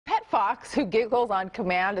fox who giggles on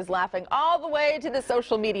command is laughing all the way to the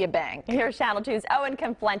social media bank. Here's Channel 2's Owen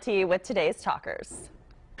Conflenti with today's talkers.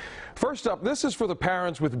 First up, this is for the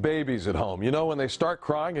parents with babies at home. You know, when they start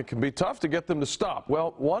crying, it can be tough to get them to stop.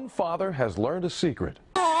 Well, one father has learned a secret.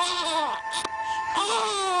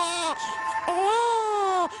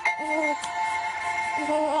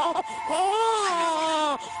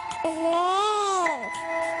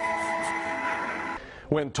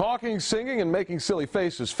 When talking, singing, and making silly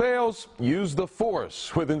faces fails, use the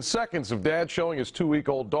Force. Within seconds of Dad showing his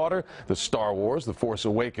 2-week-old daughter the Star Wars The Force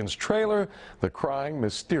Awakens trailer, the crying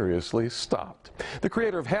mysteriously stopped. The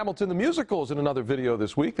creator of Hamilton the Musical is in another video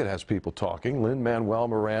this week that has people talking. Lin-Manuel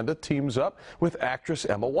Miranda teams up with actress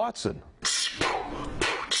Emma Watson.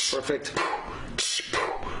 Perfect.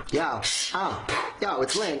 Yo,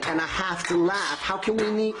 it's Lin, and I have to laugh. How can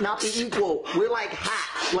we not be equal? We're like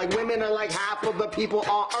half. Like women are like half of the people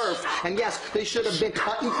on Earth. And yes, they should have been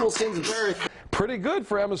equal since birth. Pretty good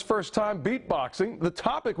for Emma's first time beatboxing. The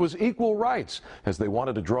topic was equal rights, as they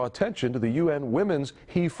wanted to draw attention to the UN Women's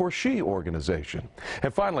He for She organization.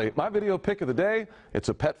 And finally, my video pick of the day, it's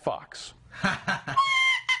a pet fox.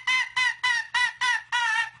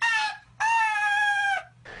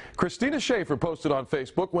 Christina Schaefer posted on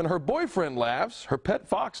Facebook, when her boyfriend laughs, her pet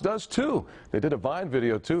fox does too. They did a Vine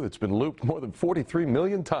video too that's been looped more than 43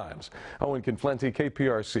 million times. Owen Conflenti,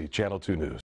 KPRC, Channel 2 News.